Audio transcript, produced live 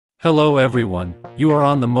Hello everyone, you are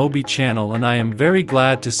on the Moby channel and I am very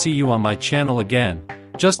glad to see you on my channel again.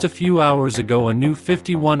 Just a few hours ago a new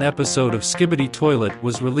 51 episode of Skibidi Toilet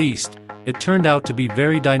was released. It turned out to be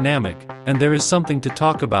very dynamic, and there is something to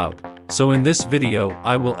talk about. So in this video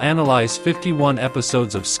I will analyze 51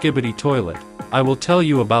 episodes of Skibidi Toilet. I will tell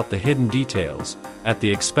you about the hidden details, at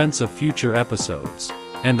the expense of future episodes.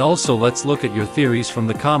 And also let's look at your theories from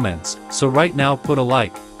the comments, so right now put a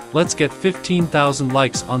like. Let's get 15,000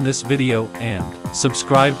 likes on this video and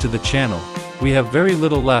subscribe to the channel. We have very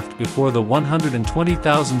little left before the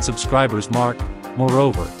 120,000 subscribers mark.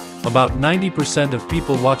 Moreover, about 90% of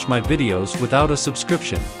people watch my videos without a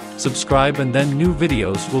subscription. Subscribe and then new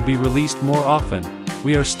videos will be released more often.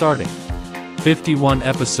 We are starting. 51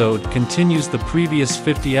 episode continues the previous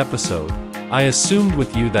 50 episode. I assumed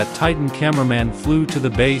with you that Titan cameraman flew to the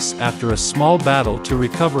base after a small battle to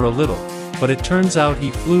recover a little. But it turns out he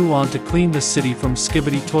flew on to clean the city from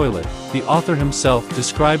Skibidi Toilet. The author himself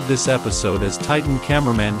described this episode as Titan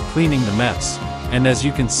cameraman cleaning the mess. And as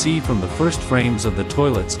you can see from the first frames of the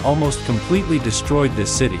toilets almost completely destroyed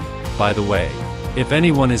this city. By the way, if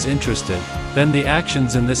anyone is interested, then the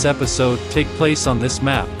actions in this episode take place on this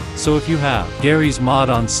map. So if you have Gary's mod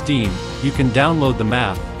on Steam, you can download the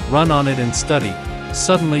map, run on it and study.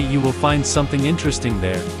 Suddenly you will find something interesting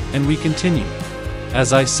there, and we continue.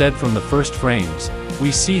 As I said from the first frames,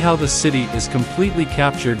 we see how the city is completely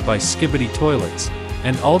captured by Skibidi toilets,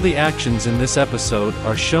 and all the actions in this episode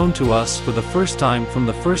are shown to us for the first time from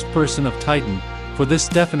the first person of Titan, for this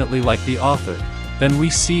definitely like the author. Then we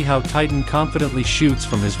see how Titan confidently shoots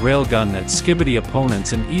from his railgun at Skibidi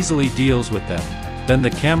opponents and easily deals with them. Then the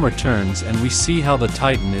camera turns and we see how the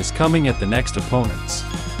Titan is coming at the next opponents.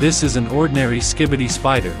 This is an ordinary Skibidi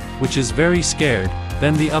spider, which is very scared.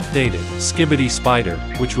 Then the updated Skibidi Spider,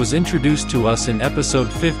 which was introduced to us in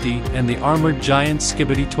episode 50, and the armored giant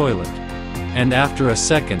Skibidi Toilet. And after a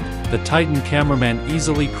second, the Titan cameraman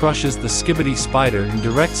easily crushes the Skibidi Spider and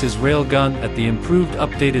directs his railgun at the improved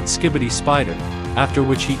updated Skibidi Spider, after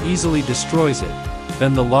which he easily destroys it.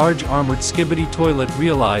 Then the large armored Skibidi Toilet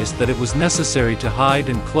realized that it was necessary to hide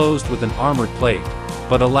and closed with an armored plate.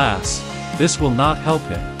 But alas, this will not help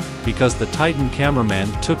him, because the Titan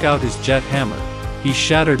cameraman took out his jet hammer. He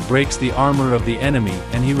shattered breaks the armor of the enemy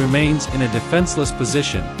and he remains in a defenseless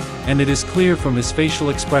position, and it is clear from his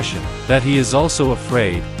facial expression that he is also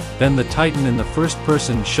afraid. Then the Titan in the first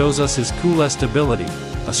person shows us his coolest ability.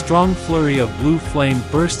 A strong flurry of blue flame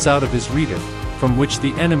bursts out of his reader, from which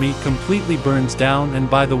the enemy completely burns down. And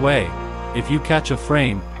by the way, if you catch a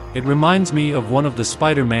frame, it reminds me of one of the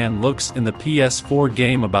Spider-Man looks in the PS4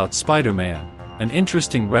 game about Spider-Man. An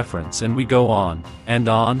interesting reference, and we go on, and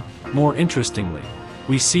on. More interestingly,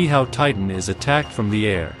 we see how Titan is attacked from the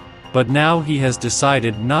air. But now he has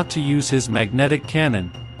decided not to use his magnetic cannon,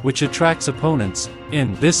 which attracts opponents.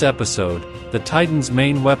 In this episode, the Titan's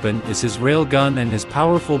main weapon is his railgun and his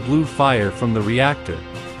powerful blue fire from the reactor.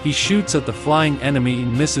 He shoots at the flying enemy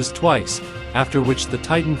and misses twice, after which the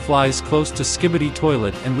Titan flies close to Skibidi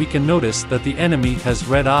Toilet and we can notice that the enemy has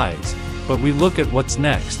red eyes. But we look at what's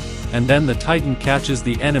next. And then the Titan catches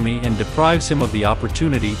the enemy and deprives him of the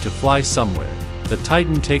opportunity to fly somewhere. The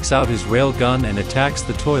Titan takes out his railgun and attacks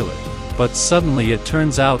the toilet. But suddenly it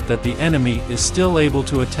turns out that the enemy is still able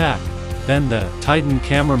to attack. Then the Titan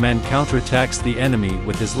cameraman counterattacks the enemy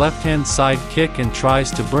with his left-hand side kick and tries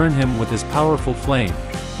to burn him with his powerful flame.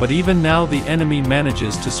 But even now the enemy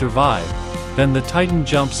manages to survive. Then the Titan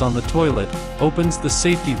jumps on the toilet, opens the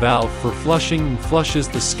safety valve for flushing and flushes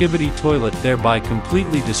the Skibidi Toilet, thereby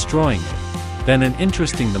completely destroying it. Then an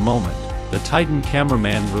interesting moment, the Titan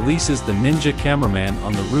cameraman releases the ninja cameraman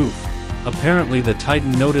on the roof. Apparently the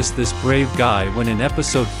Titan noticed this brave guy when in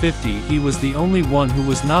episode 50 he was the only one who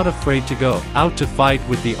was not afraid to go out to fight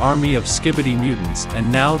with the army of Skibidi mutants,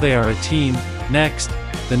 and now they are a team. Next,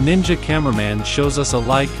 the ninja cameraman shows us a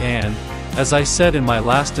like, and as I said in my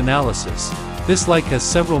last analysis, this like has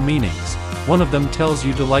several meanings. One of them tells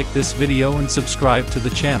you to like this video and subscribe to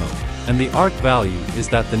the channel. And the art value is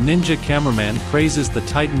that the ninja cameraman praises the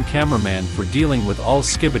Titan cameraman for dealing with all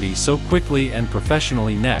Skibidi so quickly and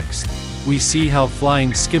professionally. Next, we see how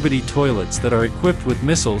flying Skibidi toilets that are equipped with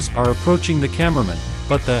missiles are approaching the cameraman.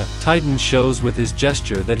 But the Titan shows with his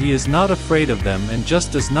gesture that he is not afraid of them and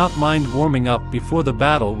just does not mind warming up before the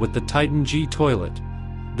battle with the Titan G toilet.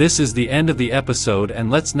 This is the end of the episode, and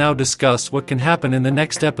let's now discuss what can happen in the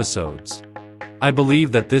next episodes. I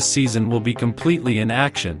believe that this season will be completely in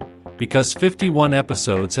action, because 51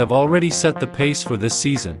 episodes have already set the pace for this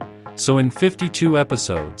season. So in 52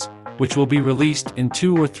 episodes, which will be released in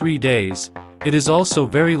 2 or 3 days, it is also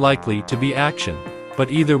very likely to be action.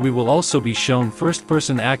 but either we will also be shown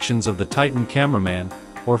first-person actions of the Titan cameraman,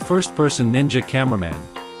 or first-person ninja cameraman.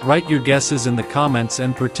 Write your guesses in the comments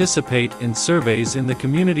and participate in surveys in the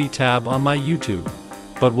community tab on my YouTube.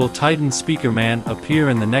 But will Titan Speakerman appear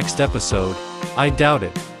in the next episode? I doubt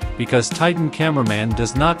it, because Titan Cameraman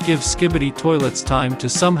does not give Skibidi Toilets time to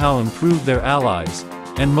somehow improve their allies,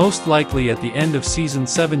 and most likely at the end of Season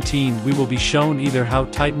 17 we will be shown either how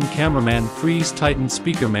Titan Cameraman frees Titan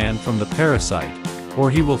Speakerman from the parasite,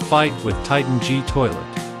 or he will fight with Titan G Toilet.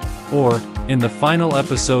 Or, in the final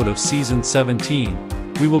episode of Season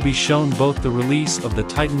 17, we will be shown both the release of the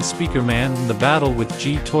Titan Speakerman and the battle with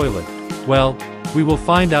G Toilet. Well, we will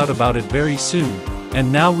find out about it very soon. And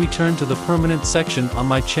now we turn to the permanent section on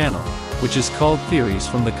my channel, which is called Theories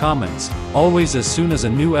from the Comments. Always as soon as a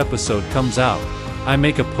new episode comes out, I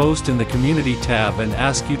make a post in the community tab and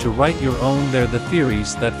ask you to write your own there the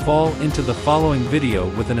theories that fall into the following video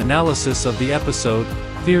with an analysis of the episode.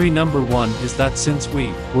 Theory number 1 is that since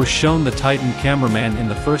we were shown the Titan cameraman in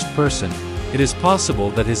the first person, it is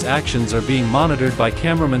possible that his actions are being monitored by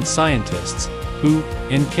cameraman scientists, who,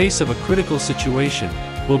 in case of a critical situation,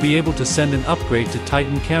 will be able to send an upgrade to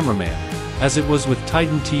Titan Cameraman, as it was with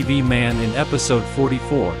Titan TV Man in episode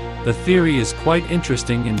 44. The theory is quite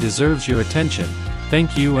interesting and deserves your attention.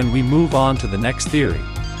 Thank you, and we move on to the next theory.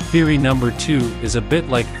 Theory number 2 is a bit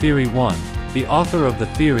like theory 1. The author of the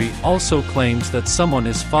theory also claims that someone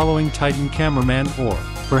is following Titan Cameraman, or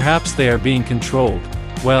perhaps they are being controlled.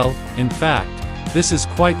 Well, in fact, this is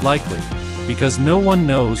quite likely, because no one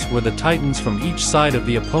knows where the Titans from each side of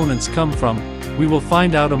the opponents come from. We will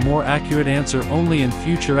find out a more accurate answer only in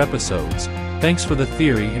future episodes. Thanks for the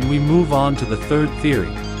theory, and we move on to the third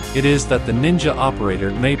theory. It is that the ninja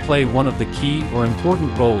operator may play one of the key or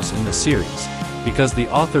important roles in the series, because the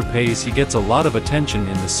author pays he gets a lot of attention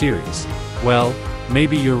in the series. Well,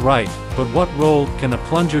 maybe you're right, but what role can a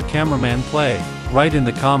plunger cameraman play? Write in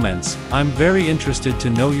the comments. I'm very interested to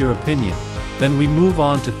know your opinion. Then we move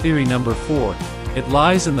on to theory number 4. It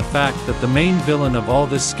lies in the fact that the main villain of all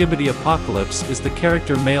this Skibidi apocalypse is the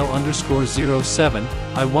character male_07.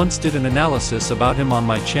 I once did an analysis about him on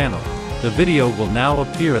my channel. The video will now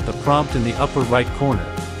appear at the prompt in the upper right corner,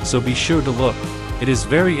 so be sure to look. It is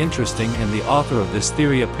very interesting, and the author of this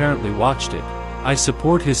theory apparently watched it. I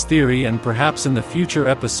support his theory, and perhaps in the future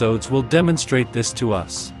episodes will demonstrate this to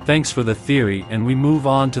us. Thanks for the theory, and we move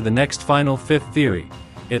on to the next final fifth theory.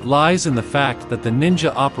 It lies in the fact that the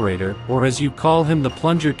ninja operator, or as you call him the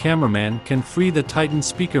plunger cameraman, can free the Titan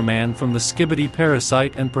Speakerman from the Skibidi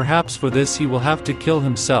parasite, and perhaps for this he will have to kill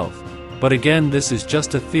himself. But again, this is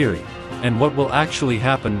just a theory, and what will actually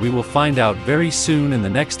happen we will find out very soon in the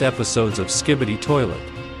next episodes of Skibidi Toilet.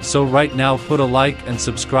 So right now put a like and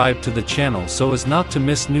subscribe to the channel so as not to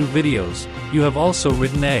miss new videos. You have also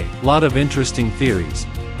written a lot of interesting theories.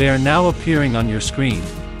 They are now appearing on your screen.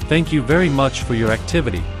 Thank you very much for your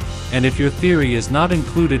activity, and if your theory is not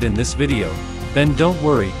included in this video, then don't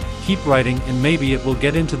worry, keep writing and maybe it will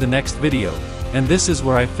get into the next video. And this is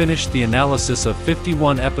where I finished the analysis of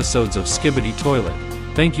 51 episodes of Skibidi Toilet.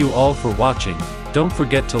 Thank you all for watching. Don't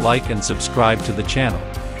forget to like and subscribe to the channel,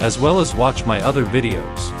 as well as watch my other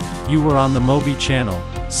videos. You were on the Moby channel.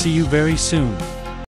 See you very soon.